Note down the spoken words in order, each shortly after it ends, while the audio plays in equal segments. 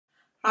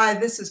Hi,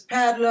 this is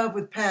Pat Love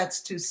with Pat's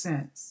 2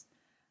 Cents.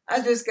 I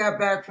just got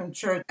back from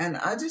church and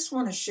I just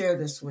want to share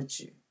this with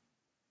you.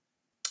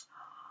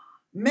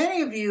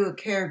 Many of you are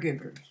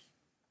caregivers.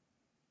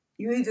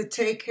 You either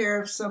take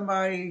care of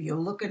somebody, you're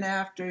looking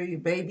after, you're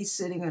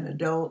babysitting an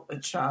adult, a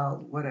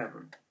child,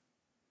 whatever.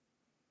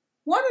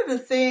 One of the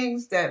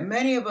things that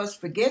many of us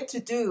forget to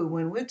do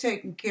when we're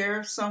taking care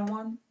of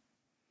someone,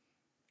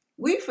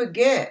 we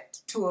forget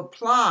to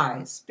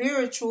apply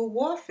spiritual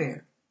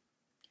warfare.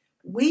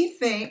 We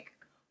think,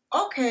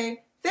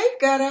 okay, they've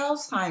got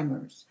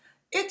Alzheimer's.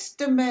 It's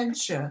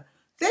dementia.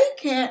 They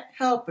can't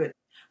help it.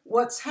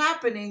 What's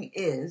happening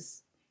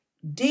is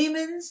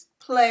demons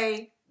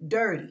play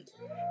dirty,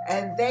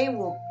 and they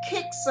will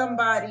kick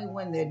somebody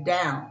when they're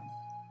down.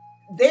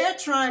 They're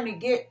trying to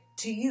get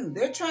to you.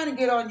 They're trying to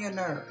get on your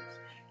nerves.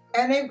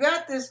 And they've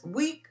got this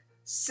weak,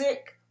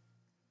 sick,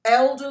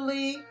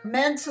 elderly,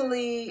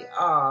 mentally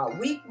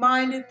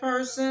weak-minded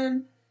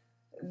person.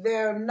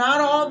 They're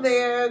not all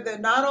there. They're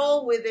not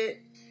all with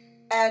it.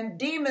 And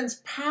demons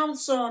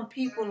pounce on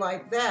people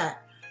like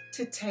that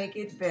to take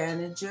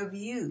advantage of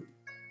you.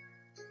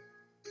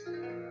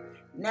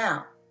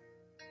 Now,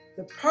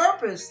 the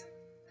purpose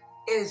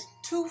is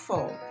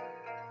twofold.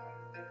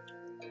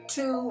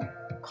 To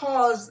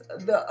cause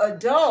the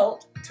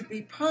adult to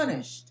be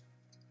punished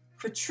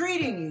for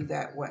treating you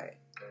that way,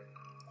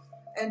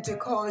 and to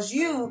cause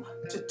you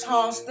to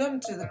toss them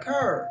to the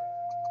curb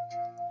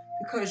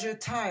because you're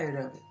tired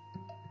of it.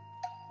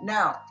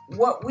 Now,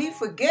 what we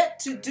forget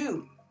to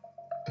do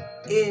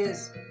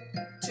is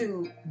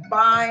to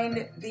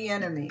bind the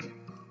enemy,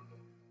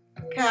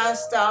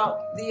 cast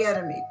out the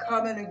enemy,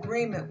 come in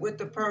agreement with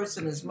the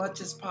person as much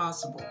as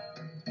possible.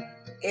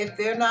 If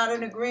they're not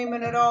in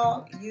agreement at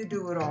all, you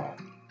do it all.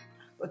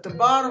 But the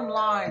bottom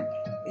line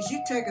is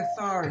you take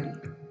authority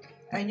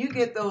and you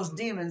get those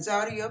demons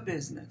out of your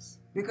business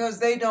because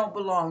they don't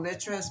belong. They're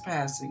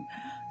trespassing.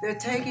 They're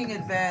taking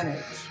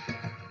advantage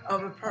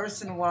of a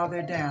person while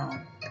they're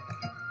down.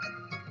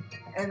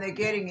 And they're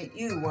getting at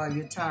you while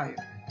you're tired.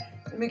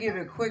 Let me give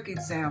you a quick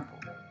example.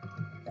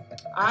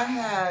 I've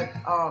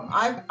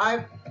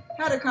had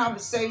a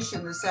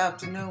conversation this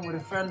afternoon with a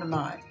friend of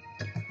mine.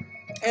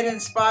 It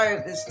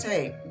inspired this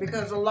tape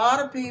because a lot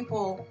of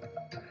people,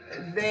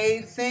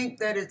 they think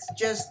that it's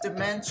just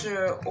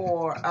dementia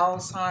or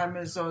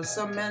Alzheimer's or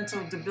some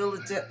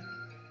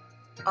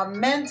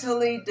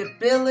mentally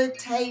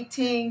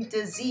debilitating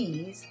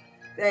disease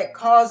that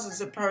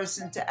causes a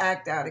person to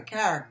act out of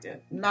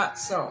character. Not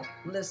so.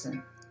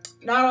 Listen,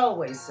 not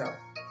always so.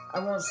 I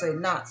won't say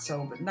not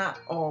so, but not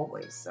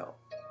always so.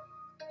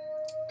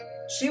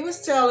 She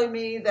was telling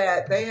me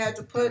that they had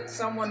to put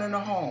someone in a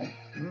home.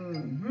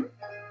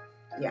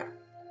 Yeah,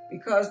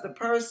 because the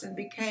person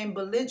became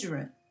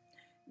belligerent.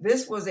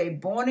 This was a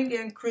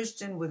born-again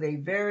Christian with a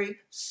very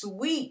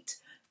sweet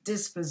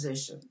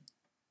disposition.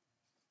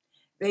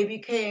 They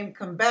became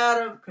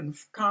combative,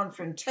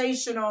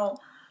 confrontational,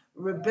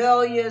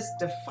 rebellious,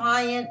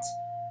 defiant,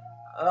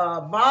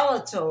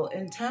 volatile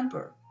in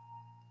temper.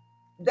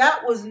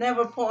 That was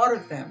never part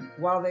of them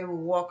while they were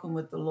walking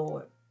with the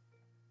Lord.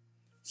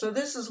 So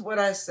this is what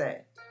I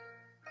say.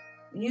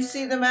 When you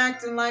see them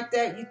acting like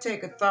that, you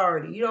take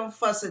authority. You don't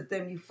fuss at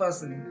them, you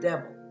fuss at the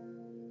devil.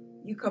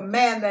 You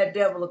command that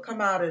devil to come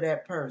out of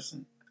that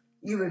person.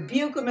 You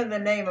rebuke him in the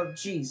name of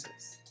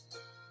Jesus.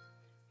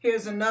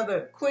 Here's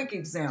another quick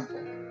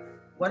example.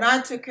 When I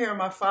took care of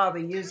my father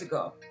years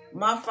ago,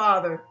 my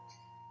father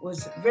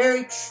was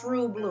very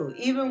true blue.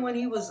 Even when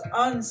he was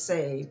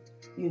unsaved,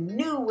 you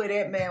knew where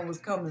that man was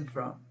coming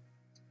from.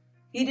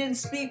 He didn't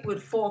speak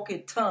with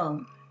forked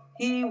tongue.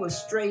 He was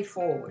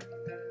straightforward.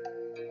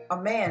 A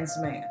man's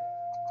man.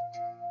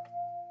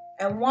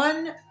 And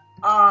one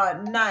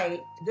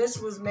night, this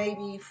was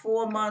maybe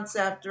 4 months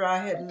after I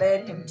had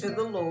led him to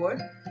the Lord,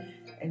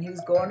 and he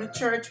was going to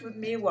church with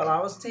me while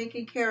I was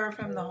taking care of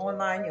him, the whole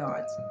 9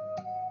 yards.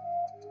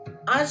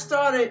 I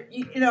started,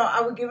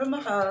 I would give him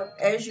a hug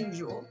as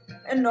usual,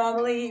 and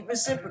normally he'd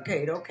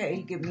reciprocate. Okay,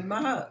 he'd give me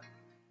my hug.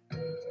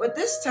 But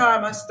this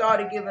time I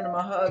started giving him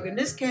a hug, and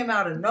this came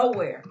out of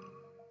nowhere.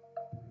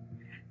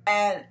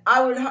 And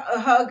I would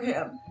hug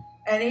him,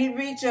 and he'd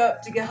reach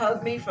up to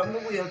hug me from the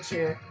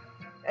wheelchair.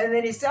 And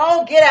then he'd say,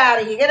 "Oh, get out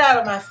of here, get out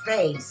of my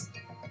face."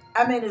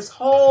 I mean,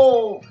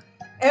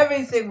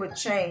 everything would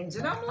change.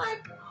 And I'm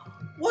like,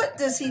 what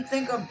does he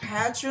think? I'm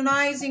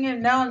patronizing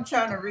him? Now I'm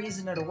trying to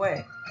reason it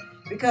away.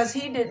 Because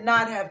he did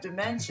not have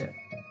dementia.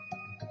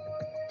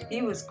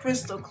 He was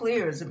crystal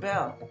clear as a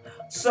bell.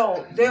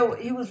 So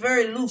he was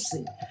very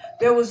lucid.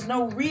 There was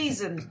no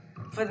reason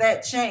for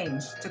that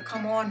change to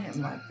come on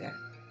him like that.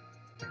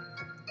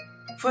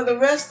 For the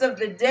rest of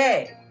the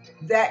day,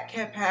 that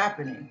kept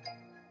happening.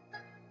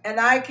 And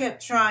I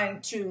kept trying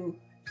to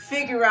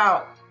figure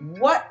out,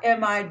 what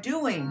am I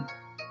doing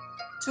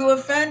to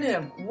offend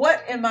him?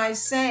 What am I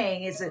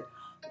saying? Is it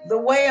the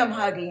way I'm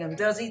hugging him?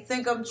 Does he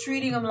think I'm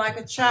treating him like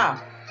a child?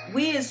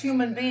 We as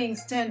human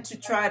beings tend to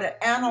try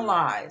to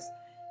analyze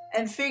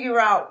and figure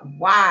out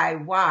why.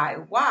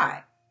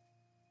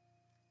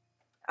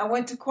 I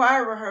went to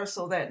choir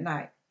rehearsal that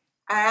night.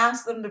 I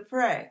asked them to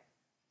pray.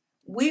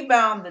 We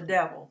bound the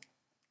devil.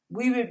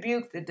 We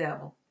rebuked the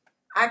devil.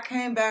 I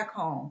came back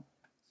home.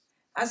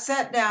 I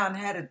sat down and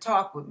had a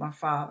talk with my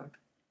father.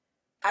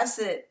 I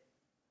said,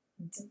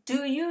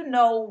 do you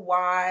know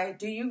why?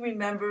 Do you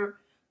remember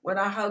when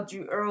I hugged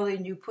you early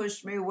and you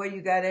pushed me away,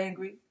 you got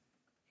angry?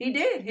 He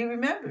did. He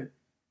remembered.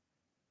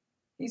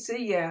 He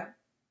said, yeah.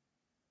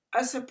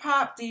 I said,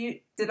 Pop,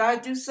 did I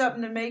do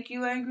something to make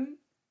you angry?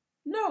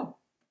 No.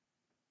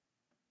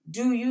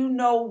 Do you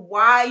know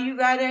why you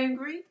got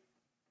angry?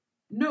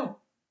 No.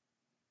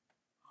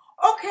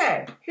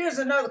 Okay, here's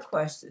another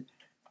question.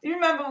 Do you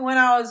remember when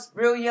I was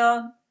real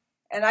young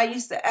and I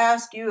used to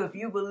ask you if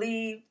you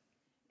believed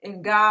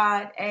in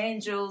God,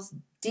 angels,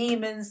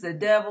 demons, the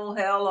devil,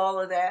 hell, all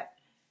of that?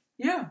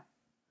 Yeah.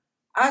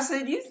 I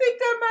said, you think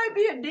there might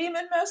be a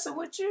demon messing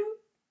with you?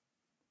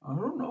 I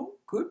don't know.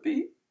 Could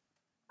be.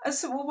 I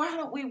said, well, why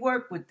don't we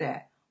work with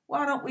that?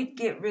 Why don't we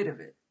get rid of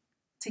it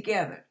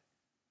together?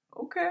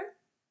 Okay.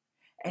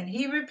 And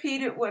he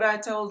repeated what I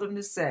told him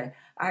to say.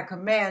 I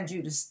command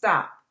you to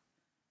stop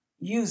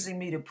using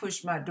me to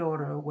push my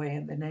daughter away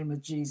in the name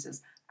of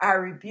Jesus. I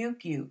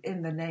rebuke you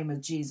in the name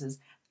of Jesus.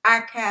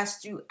 I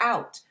cast you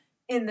out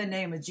in the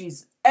name of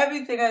Jesus.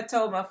 Everything I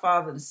told my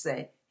father to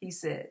say, he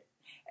said.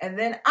 And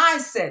then I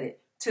said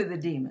it to the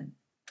demon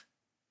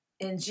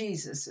in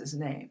Jesus'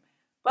 name.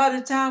 By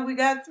the time we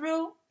got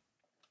through,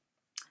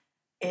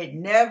 it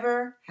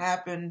never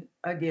happened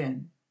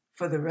again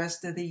for the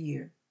rest of the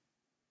year,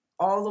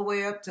 all the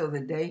way up till the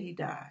day he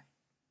died.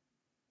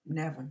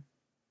 Never.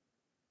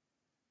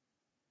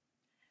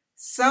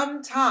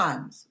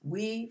 Sometimes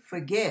we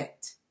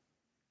forget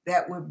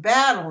that we're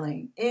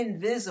battling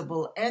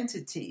invisible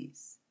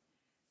entities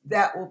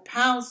that will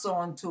pounce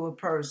onto a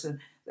person.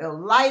 They'll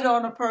light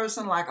on a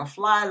person like a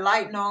fly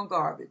lighting on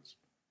garbage.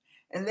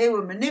 And they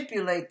will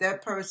manipulate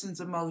that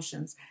person's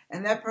emotions.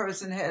 And that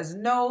person has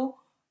no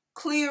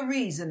clear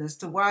reason as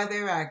to why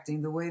they're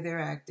acting the way they're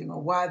acting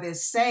or why they're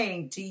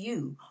saying to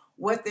you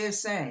what they're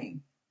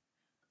saying.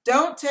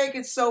 Don't take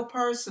it so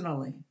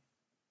personally.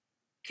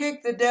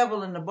 Kick the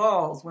devil in the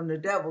balls when the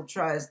devil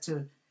tries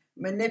to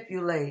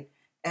manipulate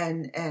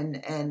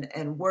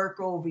and work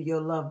over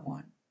your loved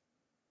one.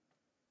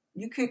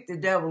 You kick the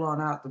devil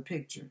on out the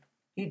picture.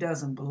 He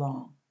doesn't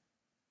belong.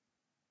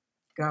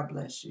 God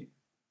bless you.